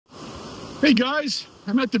Hey guys,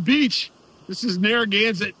 I'm at the beach. This is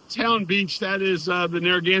Narragansett Town Beach. That is the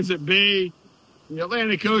Narragansett Bay. The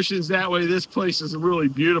Atlantic Ocean's that way. This place is really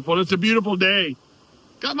beautiful. It's a beautiful day.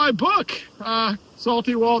 Got my book,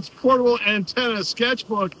 Salty Walt's Portable Antenna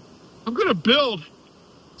Sketchbook. I'm going to build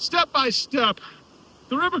step by step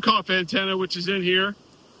the Rybakov antenna, which is in here.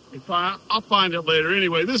 I'll find it later.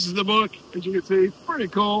 Anyway, this is the book. As you can see, pretty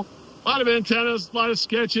cool. A lot of antennas, a lot of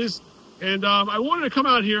sketches. And I wanted to come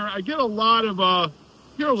out here. I get a lot of,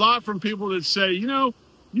 hear a lot from people that say, you know,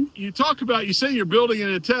 you talk about, you say you're building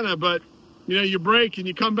an antenna, but, you know, you break and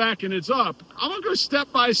you come back and it's up. I'm going to go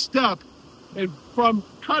step by step. And from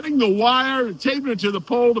cutting the wire and taping it to the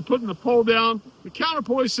pole to putting the pole down, the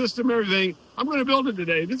counterpoise system, everything, I'm going to build it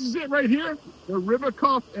today. This is it right here, the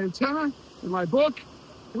Rybakov antenna in my book.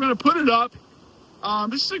 We're going to put it up.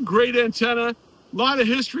 This is a great antenna, a lot of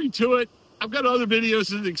history to it. I've got other videos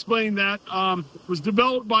that explain that. It was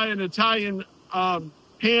developed by an Italian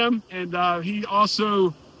ham, and he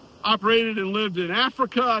also operated and lived in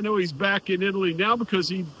Africa. I know he's back in Italy now because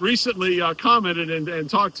he recently commented and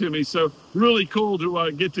talked to me. So really cool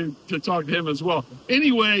to get to talk to him as well.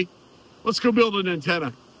 Anyway, let's go build an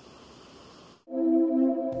antenna.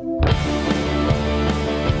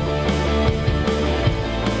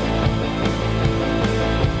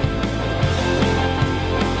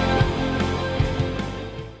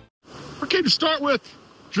 Okay, to start with,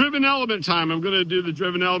 driven element time. I'm going to do the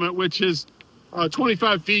driven element, which is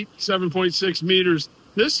 25 feet, 7.6 meters.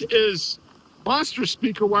 This is monster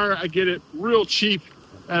speaker wire. I get it real cheap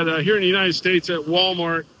at here in the United States at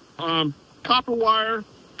Walmart. Copper wire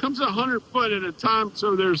comes 100 foot at a time,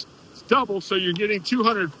 so it's double, so you're getting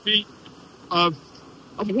 200 feet of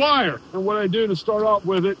wire. And what I do to start off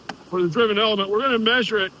with it for the driven element, we're going to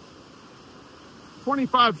measure it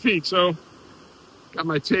 25 feet. So got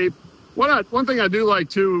my tape. One thing I do like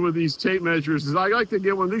too with these tape measures is I like to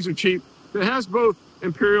get one. These are cheap. That has both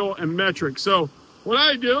imperial and metric. So what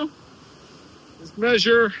I do is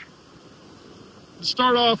measure. To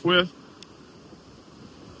start off with,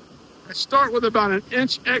 I start with about an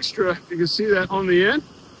inch extra. If you can see that on the end,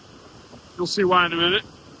 you'll see why in a minute.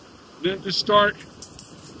 Then just start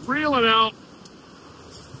reeling out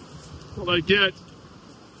what I get.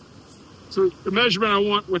 So the measurement I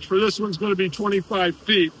want, which for this one's going to be 25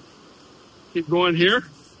 feet. Keep going here.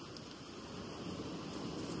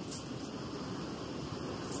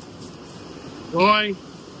 Going.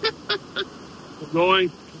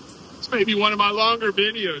 Going. This may be one of my longer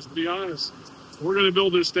videos, to be honest. We're going to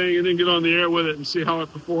build this thing and then get on the air with it and see how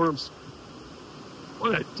it performs.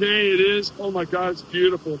 What a day it is. Oh my God, it's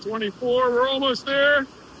beautiful. 24, we're almost there.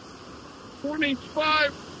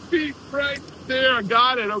 25 feet right there. I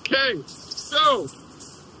got it. Okay. So,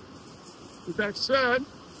 with that said,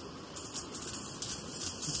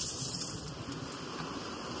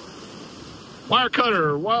 wire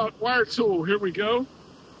cutter, wire tool, here we go.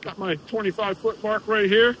 Got my 25-foot mark right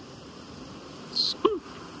here. Swoop.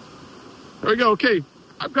 There we go, okay.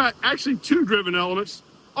 I've got actually 2 driven elements.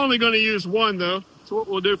 Only gonna use one though. So what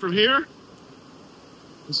we'll do from here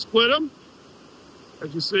is split them.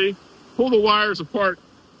 As you see, pull the wires apart.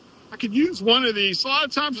 I could use one of these. A lot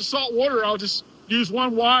of times with salt water, I'll just use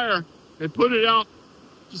one wire and put it out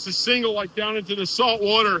just a single, like down into the salt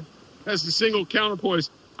water as the single counterpoise.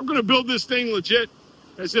 I'm going to build this thing legit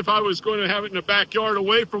as if I was going to have it in the backyard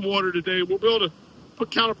away from water today. We'll be able to put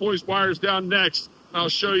counterpoise wires down next. I'll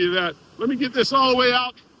show you that. Let me get this all the way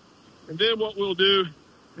out. And then what we'll do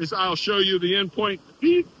is I'll show you the end point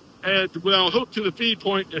feed and I'll hook to the feed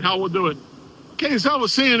point and how we'll do it. Okay, as I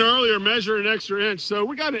was saying earlier, measure an extra inch. So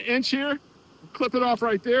we got an inch here. Clip it off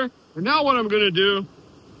right there. And now what I'm going to do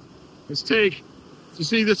is take, you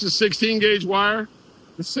see this is 16 gauge wire.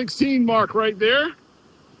 The 16 mark right there.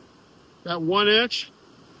 That 1 inch,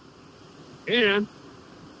 and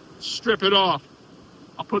strip it off.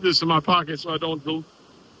 I'll put this in my pocket so I don't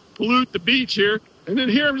pollute the beach here. And then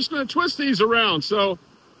here, I'm just going to twist these around. So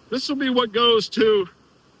this will be what goes to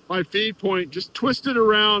my feed point. Just twist it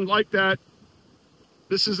around like that.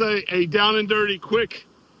 This is a down and dirty, quick,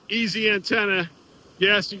 easy antenna.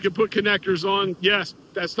 Yes, you can put connectors on. Yes,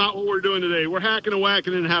 that's not what we're doing today. We're hacking and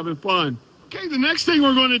whacking and having fun. Okay, the next thing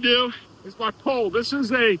we're going to do is my pole. This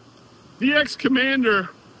is a DX Commander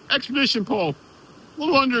expedition pole, a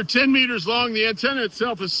little under 10 meters long. The antenna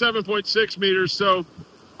itself is 7.6 meters. So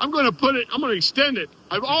I'm going to extend it.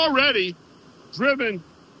 I've already driven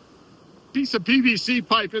a piece of PVC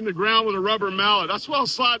pipe in the ground with a rubber mallet. That's what I'll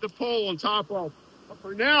slide the pole on top of. But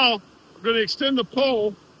for now, I'm going to extend the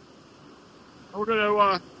pole. And we're going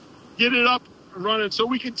to get it up and running so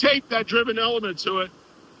we can tape that driven element to it.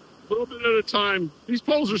 little bit at a time. These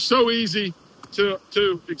poles are so easy to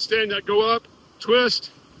extend. That go up,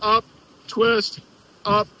 twist, up, twist,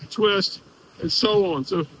 and so on.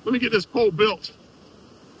 So let me get this pole built,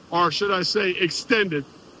 or should I say extended.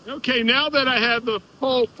 Okay, now that I have the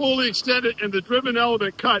pole fully extended and the driven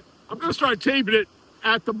element cut, I'm going to start taping it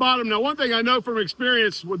at the bottom. Now, one thing I know from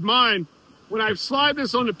experience with mine, when I slide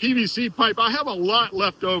this on the PVC pipe, I have a lot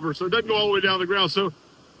left over, so it doesn't go all the way down the ground. So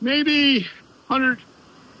maybe 100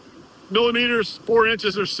 millimeters, 4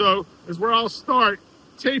 inches or so is where I'll start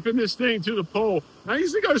taping this thing to the pole. I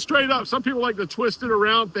usually go straight up. Some people like to twist it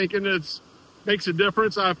around thinking it makes a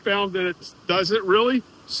difference. I've found that it doesn't really.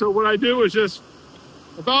 So what I do is just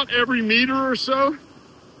about every meter or so,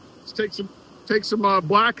 just take some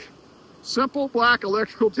black, simple black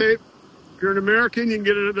electrical tape. If you're an American, you can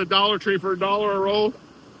get it at the Dollar Tree for $1 a roll.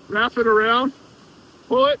 Wrap it around,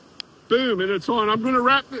 pull it, boom, and it's on. I'm going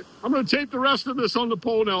to tape the rest of this on the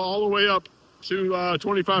pole now, all the way up to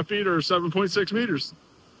 25 feet or 7.6 meters.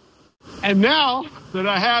 And now that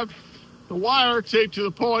I have the wire taped to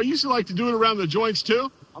the pole, I usually like to do it around the joints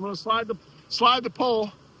too. I'm going to slide the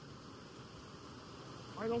pole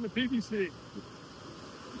right on the PVC.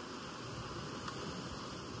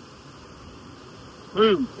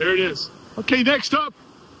 Boom, there it is. Okay, next up,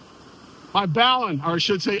 my ballon, or I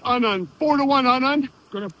should say 4-to-1 unun.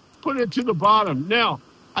 Gonna put it to the bottom. Now,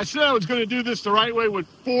 I said I was gonna do this the right way with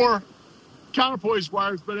 4 counterpoise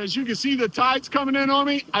wires, but as you can see, the tide's coming in on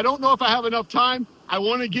me. I don't know if I have enough time. I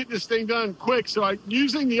wanna get this thing done quick, so I'm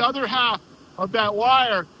using the other half of that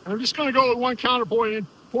wire, and I'm just gonna go with 1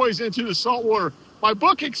 counterpoise into the salt water. My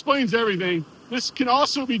book explains everything. This can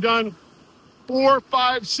also be done 4,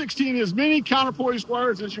 5, 16, as many counterpoise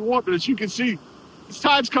wires as you want, but as you can see, this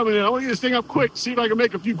tide's coming in. I want to get this thing up quick, see if I can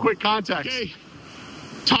make a few quick contacts. Okay,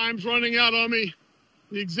 time's running out on me.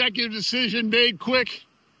 The executive decision made quick.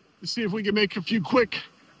 Let's see if we can make a few quick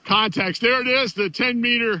contacts. There it is, the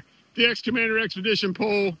 10-meter DX Commander Expedition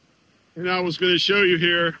pole. And I was going to show you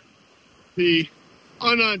here the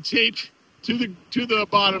untaped to the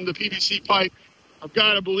bottom, the PVC pipe. I've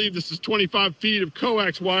got to believe this is 25 feet of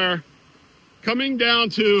coax wire coming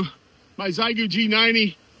down to my Zygo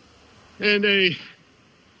G90 and a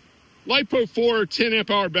LiPo 4 10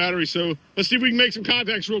 amp hour battery. So let's see if we can make some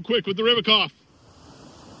contacts real quick with the Rybakov.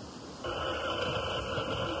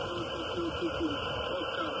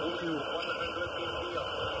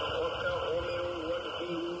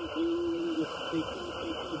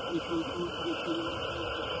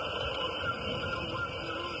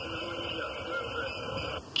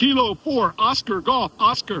 Kilo 4, Oscar, Golf,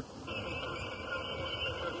 Oscar.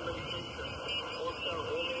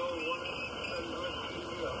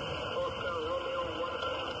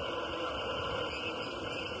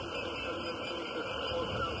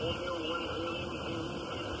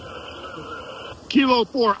 Kilo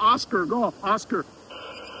 4, Oscar, Golf, Oscar.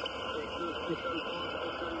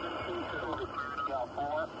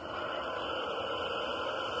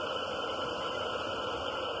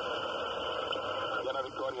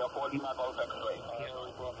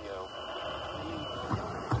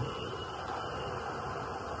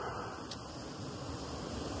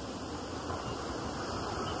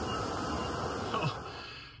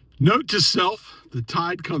 Note to self, the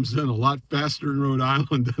tide comes in a lot faster in Rhode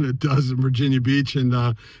Island than it does in Virginia Beach and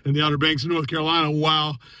in the Outer Banks of North Carolina.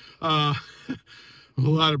 Wow. A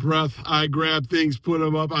lot of breath. I grabbed things, put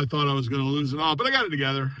them up. I thought I was going to lose it all, but I got it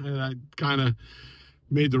together, and I kind of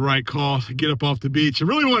made the right call to get up off the beach. I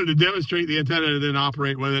really wanted to demonstrate the antenna and then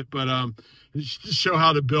operate with it, but just show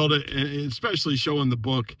how to build it, and especially showing the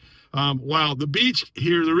book. Wow, the beach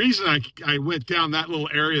here, the reason I went down that little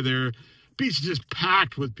area there, beach is just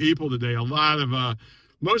packed with people today. A lot of,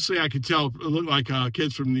 mostly I could tell, it looked like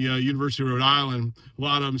kids from the University of Rhode Island, a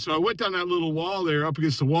lot of them. So I went down that little wall there, up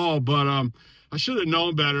against the wall, but I should have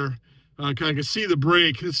known better. I could see the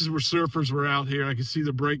break. This is where surfers were out here. I could see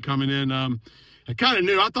the break coming in. I kind of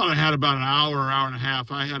knew. I thought I had about an hour, hour and a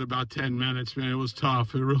half. I had about 10 minutes, man. It was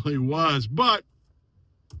tough. It really was. But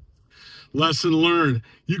lesson learned.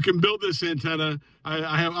 You can build this antenna.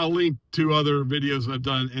 I'll link to other videos I've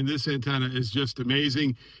done, and this antenna is just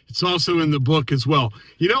amazing. It's also in the book as well.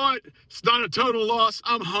 You know what? It's not a total loss.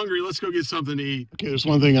 I'm hungry. Let's go get something to eat. Okay, there's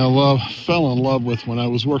one thing I fell in love with when I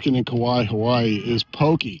was working in Kauai, Hawaii, is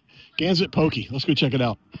poke. Gansett poke. Let's go check it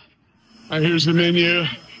out. All right, here's the menu.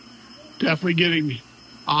 Definitely getting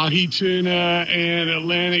ahi tuna and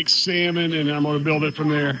Atlantic salmon, and I'm going to build it from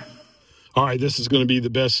there. All right, this is going to be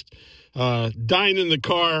the best dine in the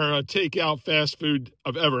car, takeout fast food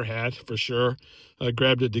I've ever had, for sure. I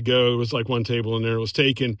grabbed it to go. It was like one table in there. It was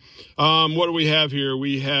taken. What do we have here?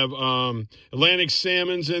 We have Atlantic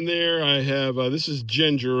salmons in there. I have, this is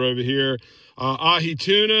ginger over here. Ahi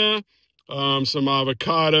tuna, some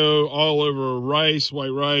avocado, all over rice, white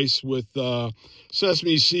rice with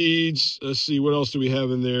sesame seeds. Let's see, what else do we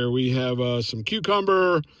have in there? We have some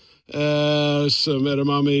cucumber, some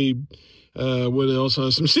edamame, what else?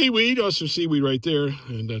 Some seaweed. Oh, some seaweed right there.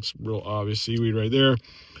 And that's real obvious seaweed right there.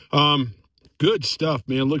 Good stuff,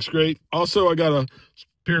 man. Looks great. Also, I got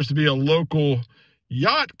appears to be a local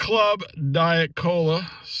Yacht Club Diet Cola.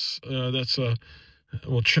 That's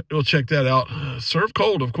we'll check that out. Served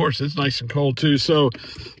cold, of course. It's nice and cold too. So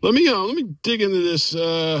let me dig into this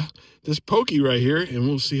this pokey right here, and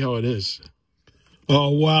we'll see how it is.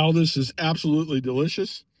 Oh wow, this is absolutely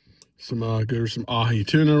delicious. There's some ahi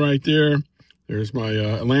tuna right there. There's my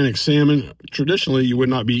Atlantic salmon. Traditionally, you would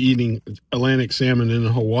not be eating Atlantic salmon in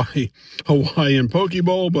a Hawaiian poke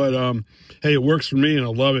bowl, but hey, it works for me, and I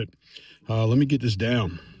love it. Let me get this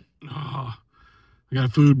down. Oh, I got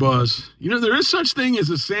a food buzz. You know, there is such thing as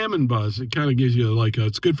a salmon buzz. It kind of gives you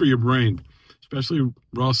it's good for your brain, especially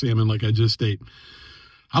raw salmon, like I just ate.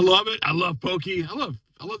 I love it. I love poke.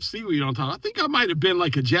 I love seaweed on top. I think I might have been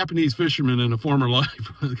like a Japanese fisherman in a former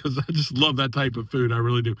life because I just love that type of food. I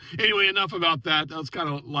really do. Anyway, enough about that. That's kind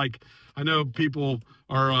of like, I know people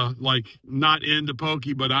are like not into poke,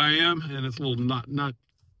 but I am, and it's a little not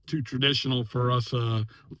too traditional for us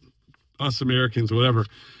Americans, whatever.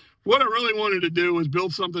 What I really wanted to do was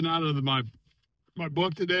build something out of my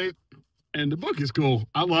book today, and the book is cool.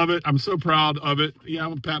 I love it. I'm so proud of it. Yeah, I'm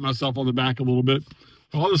gonna pat myself on the back a little bit.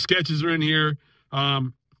 All the sketches are in here.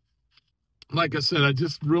 Like I said, I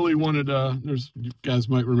just really wanted you guys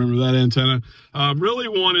might remember that antenna. Really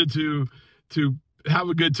wanted to have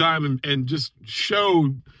a good time and just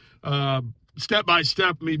show step by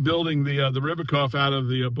step me building the Rybakov out of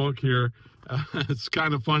the book here. It's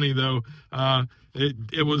kind of funny though.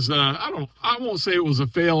 It was I won't say it was a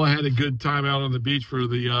fail. I had a good time out on the beach for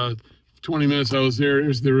the 20 minutes I was there.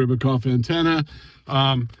 Here's the Rybakov antenna.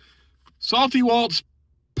 Salty Walt's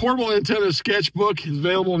portable antenna sketchbook is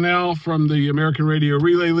available now from the American Radio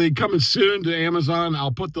Relay League. Coming soon to Amazon.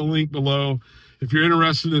 I'll put the link below if you're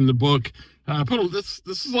interested in the book. This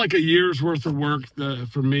is like a year's worth of work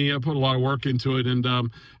for me. I put a lot of work into it, and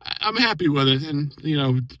I'm happy with it. And you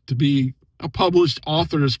know, to be a published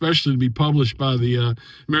author, especially to be published by the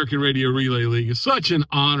American Radio Relay League, is such an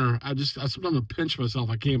honor. I sometimes I'm pinch myself.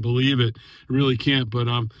 I can't believe it. I really can't. But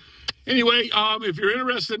anyway, if you're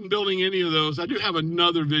interested in building any of those, I do have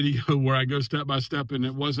another video where I go step by step, and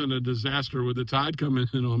it wasn't a disaster with the tide coming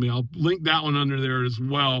in on me. I'll link that one under there as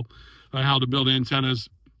well, how to build antennas.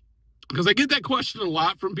 Because I get that question a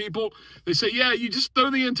lot from people. They say, yeah, you just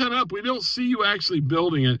throw the antenna up. We don't see you actually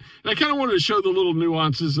building it. And I kind of wanted to show the little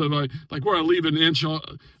nuances of like where I leave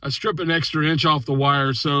I strip an extra inch off the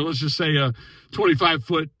wire. So let's just say a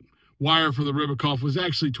 25-foot wire for the Rybakov was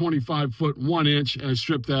actually 25 foot 1 inch, and I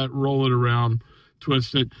strip that, roll it around,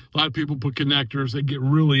 twist it. A lot of people put connectors. They get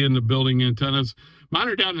really into building antennas. Mine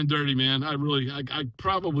are down and dirty, man. I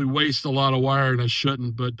probably waste a lot of wire, and I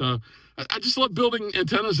shouldn't, but I just love building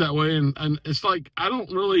antennas that way. And it's like, I don't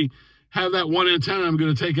really have that one antenna I'm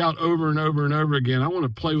going to take out over and over and over again. I want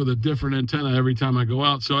to play with a different antenna every time I go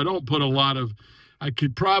out. So I don't put I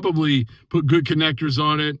could probably put good connectors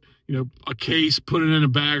on it, you know, a case, put it in a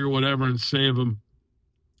bag or whatever, and save them.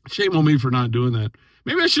 Shame on me for not doing that.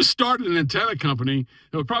 Maybe I should start an antenna company.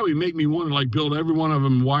 It would probably make me want to like build every one of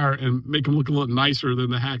them in wire and make them look a little nicer than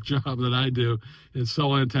the hack job that I do and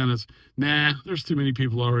sell antennas. Nah, there's too many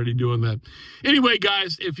people already doing that. Anyway,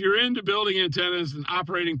 guys, if you're into building antennas and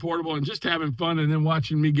operating portable and just having fun and then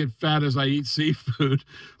watching me get fat as I eat seafood,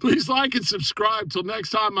 please like and subscribe. Till next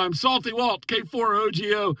time, I'm Salty Walt,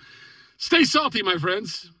 K4OGO. Stay salty, my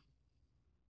friends.